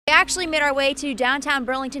actually made our way to downtown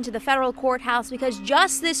Burlington to the federal courthouse because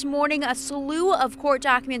just this morning a slew of court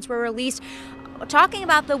documents were released talking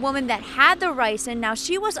about the woman that had the ricin. Now,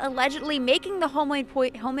 she was allegedly making the homemade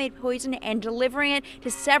poison and delivering it to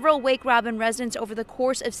several Wake Robin residents over the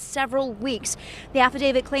course of several weeks. The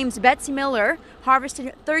affidavit claims Betsy Miller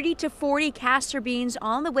harvested 30 to 40 castor beans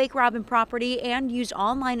on the Wake Robin property and used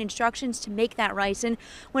online instructions to make that ricin.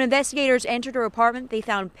 When investigators entered her apartment, they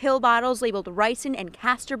found pill bottles labeled ricin and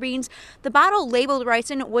castor beans. The bottle labeled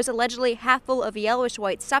ricin was allegedly half full of a yellowish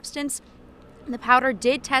white substance. The powder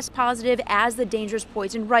did test positive as the dangerous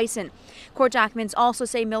poison ricin. Court documents also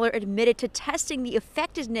say Miller admitted to testing the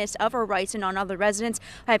effectiveness of her ricin on other residents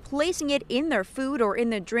by placing it in their food or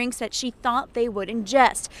in the drinks that she thought they would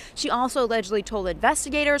ingest. She also allegedly told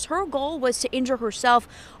investigators her goal was to injure herself.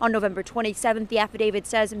 On November 27th, the affidavit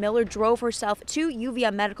says Miller drove herself to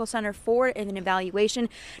UVM Medical Center for an evaluation.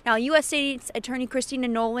 Now, U.S. State's Attorney Christina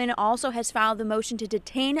Nolan also has filed the motion to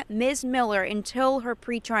detain Ms. Miller until her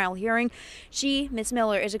pretrial hearing. Ms.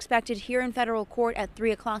 Miller, is expected here in federal court at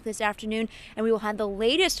 3 o'clock this afternoon, and we will have the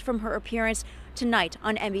latest from her appearance tonight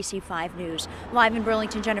on NBC5 News. Live in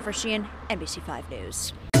Burlington, Jennifer Sheehan, NBC5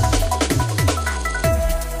 News.